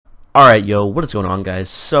Alright, yo, what is going on, guys?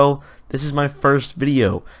 So, this is my first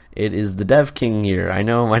video. It is the Dev King here. I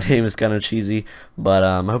know my name is kind of cheesy, but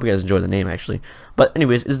I hope you guys enjoy the name, actually. But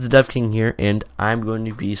anyways, it is the Dev King here, and I'm going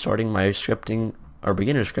to be starting my scripting, or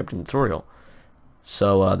beginner scripting tutorial.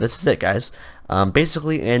 So, this is it, guys.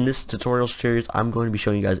 Basically, in this tutorial series, I'm going to be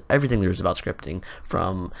showing you guys everything there is about scripting,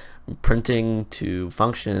 from printing, to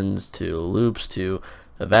functions, to loops, to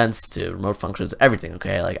events, to remote functions, everything.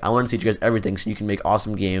 Okay, like I want to teach you guys everything so you can make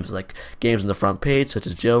awesome games, like games on the front page such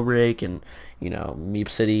as Jailbreak and Meep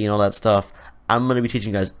City and all that stuff. I'm going to be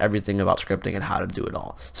teaching you guys everything about scripting and how to do it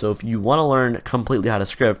all. So if you want to learn completely how to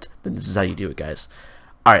script, then this is how you do it, guys.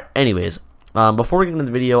 Alright, anyways, before we get into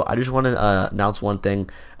the video, I just want to announce one thing.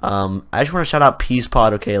 I just want to shout out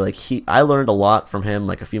PeacePod. Okay, like I learned a lot from him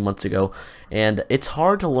like a few months ago, and it's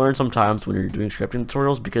hard to learn sometimes when you're doing scripting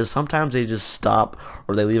tutorials because sometimes they just stop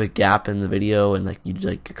or they leave a gap in the video and you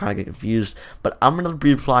kind of get confused. But I'm gonna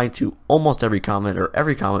be replying to almost every comment, or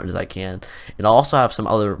every comment as I can, and I'll also have some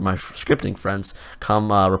other my scripting friends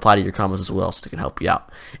come reply to your comments as well, so they can help you out.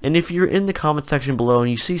 And if you're in the comment section below and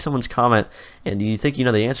you see someone's comment and you think you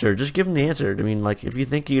know the answer, just give them the answer. I mean, like, if you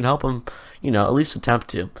think you can help them, at least attempt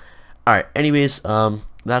to. Alright, anyways,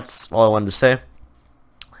 that's all I wanted to say.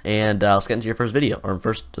 And let's get into your first video, or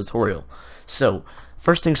first tutorial. So,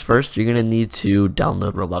 first things first, you're going to need to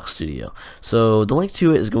download Roblox Studio. So, the link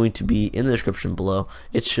to it is going to be in the description below.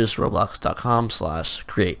 It's just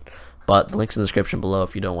roblox.com/create. But the link's in the description below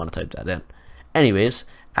if you don't want to type that in. Anyways,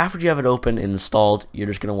 after you have it open and installed, you're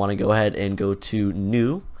just going to want to go ahead and go to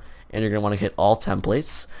New, and you're going to want to hit All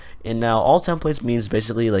Templates. And now all templates means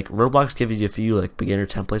basically like Roblox gives you a few like beginner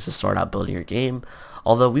templates to start out building your game.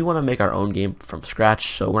 Although we want to make our own game from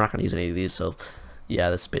scratch, so we're not going to use any of these. So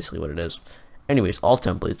yeah, that's basically what it is. Anyways, all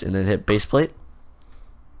templates, and then hit baseplate.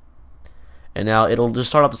 And now it'll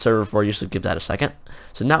just start up the server for you, so give that a second.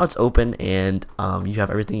 So now it's open, and you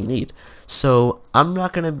have everything you need. So I'm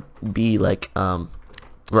not going to be like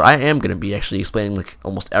or I am going to be actually explaining like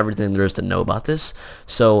almost everything there is to know about this.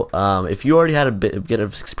 So if you already had a bit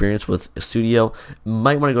of experience with a studio, you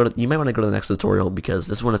might want to go to the next tutorial, because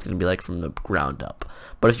this one is going to be like from the ground up.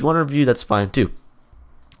 But if you want to review, that's fine too.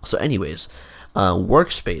 So anyways,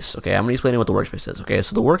 workspace. Okay, I'm going to explain what the workspace is. Okay,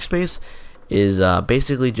 so the workspace is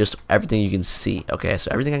basically just everything you can see. Okay, so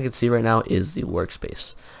everything I can see right now is the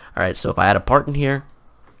workspace. Alright, so if I add a part in here,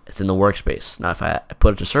 it's in the workspace. Now if I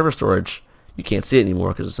put it to server storage, you can't see it anymore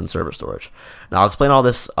because it's in server storage. Now I'll explain all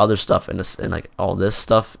this other stuff and like all this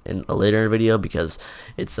stuff in a later video because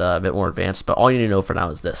it's a bit more advanced. But all you need to know for now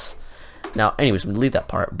is this. Now, anyways, I'm gonna delete that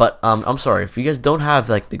part. But I'm sorry if you guys don't have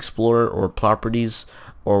like the Explorer or properties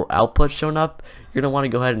or output shown up. You're gonna want to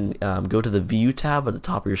go ahead and go to the View tab at the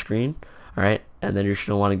top of your screen. All right, and then you're just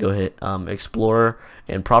gonna want to go hit Explorer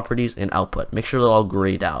and Properties and Output. Make sure they're all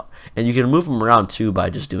grayed out, and you can move them around too by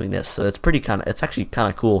just doing this. So it's it's actually kind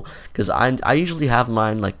of cool, because I usually have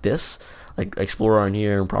mine like this, like Explorer on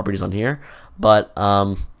here and Properties on here. But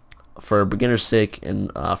for beginner's sake and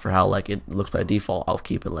for how like it looks by default, I'll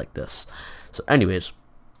keep it like this. So anyways,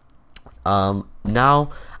 now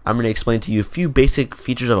I'm gonna explain to you a few basic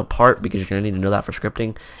features of a part, because you're gonna need to know that for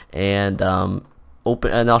scripting. And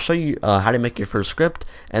and I'll show you how to make your first script,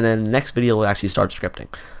 and then the next video will actually start scripting.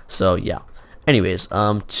 So yeah, anyways,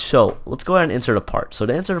 so let's go ahead and insert a part. So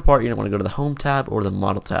to insert a part, you're gonna want to go to the Home tab or the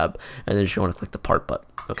Model tab, and then you want to click the Part button.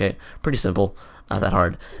 Okay, pretty simple, not that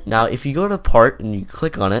hard. Now if you go to Part and you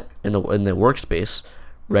click on it in the workspace,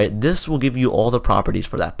 right, this will give you all the properties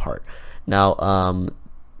for that part. Now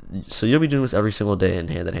so you'll be doing this every single day,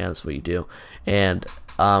 and hand in hand, that's what you do. And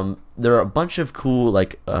there are a bunch of cool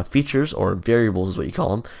features, or variables is what you call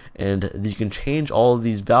them, and you can change all of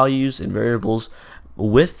these values and variables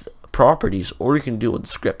with properties, or you can do it with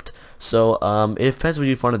script. So it depends what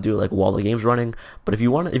you want to do like while the game's running. But if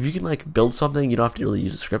you can like build something, you don't have to really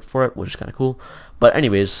use a script for it, which is kind of cool. But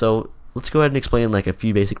anyways, so let's go ahead and explain like a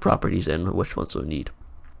few basic properties and which ones we'll need.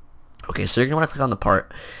 Okay, so you're gonna want to click on the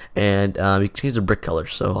part, and you can change the brick color.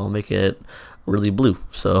 So I'll make it really blue.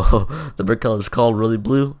 So the brick color is called really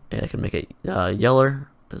blue, and I can make it yeller.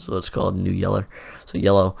 That's what it's called, new yeller. So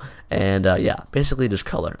yellow, and yeah, basically just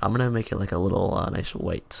color. I'm gonna make it like a little nice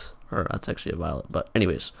white, or that's actually a violet. But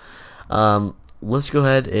anyways, let's go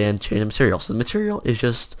ahead and change the material. So the material is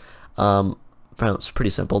just it's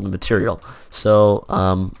pretty simple. The material. So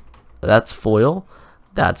that's foil,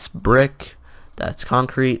 that's brick, that's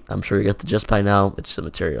concrete. I'm sure you get the gist by now. It's the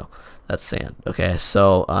material. That's sand. Okay,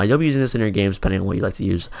 so you'll be using this in your games depending on what you like to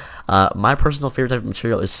use. My personal favorite type of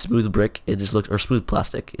material is smooth brick. It just looks, or smooth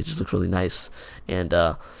plastic. It just looks really nice, and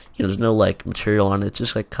there's no like material on it. It's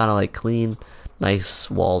just like kind of like clean, nice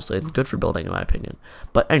walls and good for building in my opinion.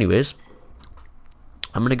 But anyways,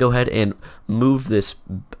 I'm gonna go ahead and move this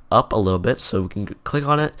up a little bit, so we can click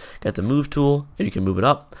on it, get the move tool, and you can move it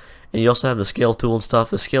up. And you also have the scale tool and stuff.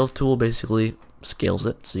 The scale tool basically scales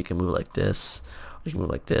it, so you can move it like this, or you can move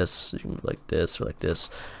like this, you can move like this, or like this.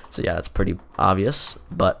 So yeah, it's pretty obvious.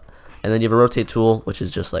 But and then you have a rotate tool, which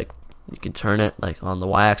is just like you can turn it like on the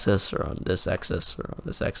y-axis or on this axis or on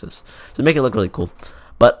this axis to make it look really cool.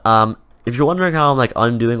 But if you're wondering how I'm like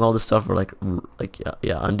undoing all this stuff, or like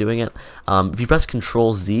undoing it, if you press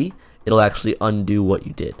Control Z, it'll actually undo what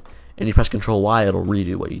you did, and you press Control Y, it'll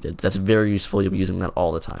redo what you did. That's very useful. You'll be using that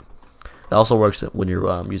all the time. That also works when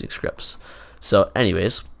you're using scripts. So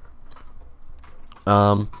anyways,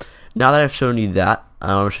 now that I've shown you that,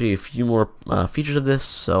 I want to show you a few more features of this.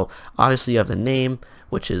 So obviously you have the name,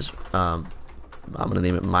 which is I'm going to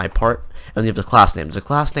name it my part, and you have the class name. The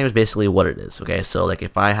class name is basically what it is. Okay, so like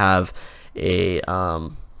if I have a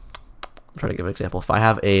I'm trying to give an example. If I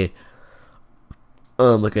have a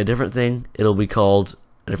like a different thing, it'll be called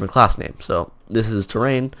a different class name. So this is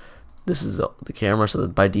terrain, this is the camera, so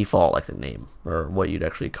by default like the name or what you'd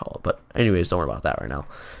actually call it. But anyways, don't worry about that right now.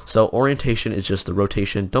 So orientation is just the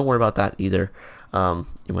rotation. Don't worry about that either.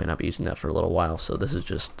 You might not be using that for a little while, so this is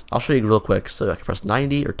just, I'll show you real quick. So I can press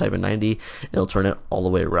 90 or type in 90, and it'll turn it all the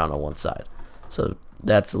way around on one side. So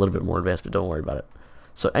that's a little bit more advanced, but don't worry about it.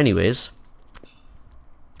 So anyways,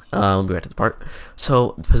 go back to the part.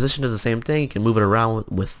 So the position is the same thing. You can move it around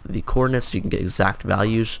with the coordinates, so you can get exact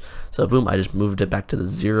values. So boom, I just moved it back to the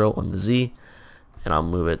 0 on the Z, and I'll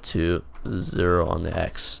move it to 0 on the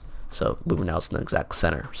X. So boom, now it's in the exact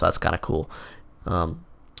center. So that's kind of cool.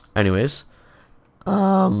 Anyways,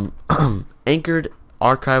 anchored,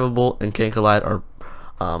 archivable, and can collide are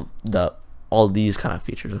all these kind of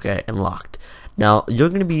features, okay, and locked. Now you're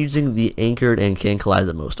going to be using the anchored and can collide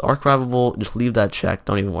the most. Archivable, just leave that checked.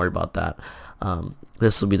 Don't even worry about that.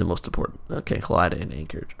 This will be the most important. Can collide and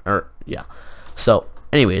anchored, or yeah. So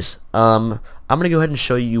anyways, I'm going to go ahead and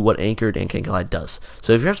show you what anchored and can collide does.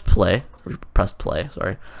 So if you press play,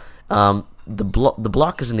 sorry, the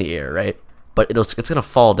block is in the air, right? But it's going to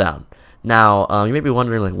fall down. Now, you may be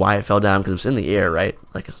wondering like why it fell down, because it's in the air, right?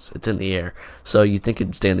 Like it's in the air, so you think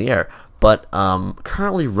it'd stay in the air. But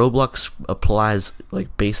currently Roblox applies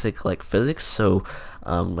like basic like physics, so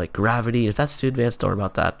like gravity. If that's too advanced, don't worry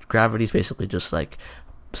about that. Gravity is basically just like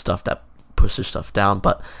stuff that pushes stuff down,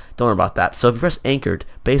 but don't worry about that. So if you press anchored,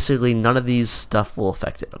 basically none of these stuff will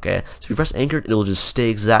affect it, okay? So if you press anchored, it will just stay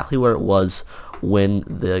exactly where it was when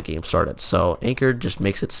the game started. So anchored just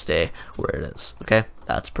makes it stay where it is, okay?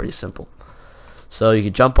 That's pretty simple. So you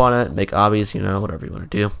can jump on it, make obbies, you know, whatever you want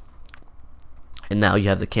to do. And now you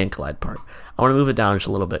have the can collide part. I want to move it down just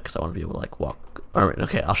a little bit because I want to be able to like walk. Alright,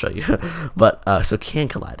 okay, I'll show you. But so can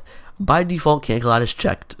collide. By default, can collide is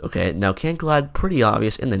checked. Okay, now can collide, pretty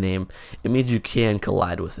obvious in the name. It means you can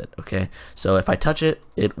collide with it. Okay, so if I touch it,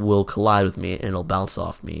 it will collide with me and it'll bounce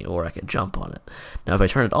off me, or I can jump on it. Now if I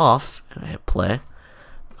turn it off and I hit play,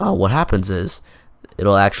 what happens is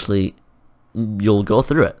it'll actually, you'll go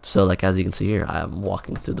through it. So like as you can see here, I'm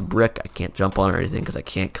walking through the brick. I can't jump on it or anything because I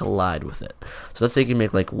can't collide with it. So that's how you can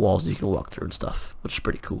make like walls you can walk through and stuff, which is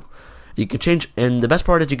pretty cool. You can change, and the best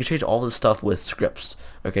part is you can change all this stuff with scripts.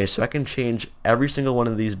 Okay, so I can change every single one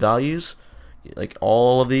of these values, like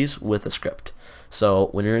all of these, with a script. So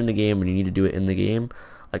when you're in the game and you need to do it in the game,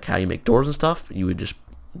 like how you make doors and stuff, you would just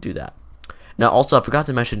do that. Now also, I forgot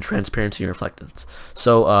to mention transparency and reflectance.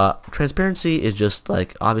 So transparency is just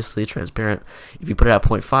like obviously transparent. If you put it at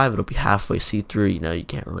 0.5, it'll be halfway see-through. You know, you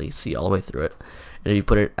can't really see all the way through it. And if you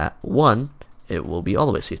put it at 1, it will be all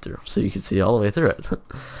the way see-through, so you can see all the way through it.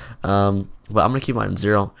 But I'm going to keep mine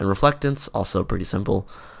 0. And reflectance, also pretty simple,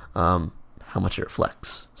 how much it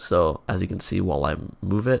reflects. So as you can see while I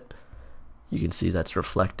move it, you can see that's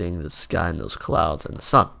reflecting the sky and those clouds and the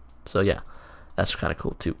sun. So yeah, that's kind of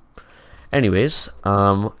cool too. Anyways,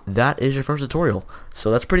 that is your first tutorial.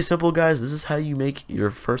 So that's pretty simple, guys. This is how you make your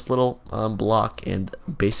first little block and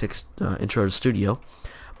basic intro to Studio.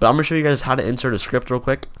 But I'm going to show you guys how to insert a script real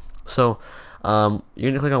quick. So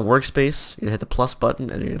you're going to click on workspace, you're going to hit the plus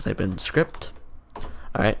button, and you're going to type in script.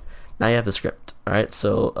 Alright, now you have the script. Alright,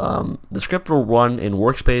 so the script will run in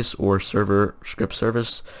workspace or server script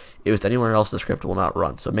service. If it's anywhere else, the script will not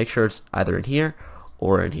run. So make sure it's either in here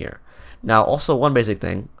or in here. Now also, one basic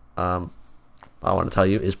thing I want to tell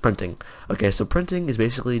you is printing. Okay, so printing is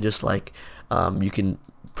basically just like you can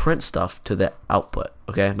print stuff to the output.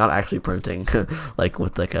 Okay, not actually printing like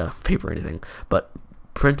with like a paper or anything, but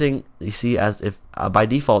printing, you see, as if by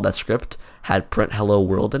default that script had print hello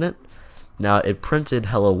world in it. Now it printed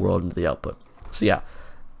hello world into the output. So yeah,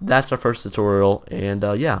 that's our first tutorial, and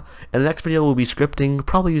yeah, in the next video we'll be scripting,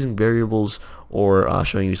 probably using variables, or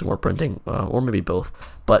showing you some more printing, or maybe both.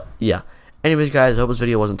 But yeah, anyways guys, I hope this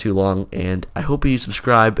video wasn't too long, and I hope you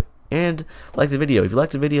subscribe and like the video. If you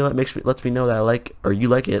like the video, it lets me know that I like, or you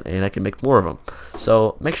like it, and I can make more of them.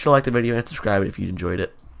 So make sure to like the video and subscribe if you enjoyed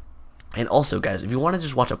it. And also guys, if you want to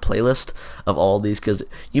just watch a playlist of all of these, because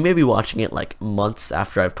you may be watching it like months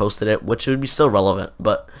after I've posted it, which would be still relevant,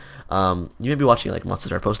 but you may be watching it like months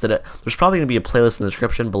after I posted it. There's probably going to be a playlist in the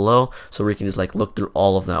description below, so where you can just like look through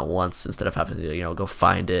all of them at once instead of having to, you know, go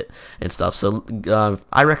find it and stuff. So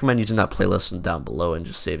I recommend using that playlist down below and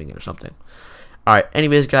just saving it or something. Alright,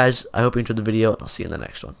 anyways guys, I hope you enjoyed the video, and I'll see you in the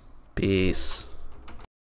next one. Peace.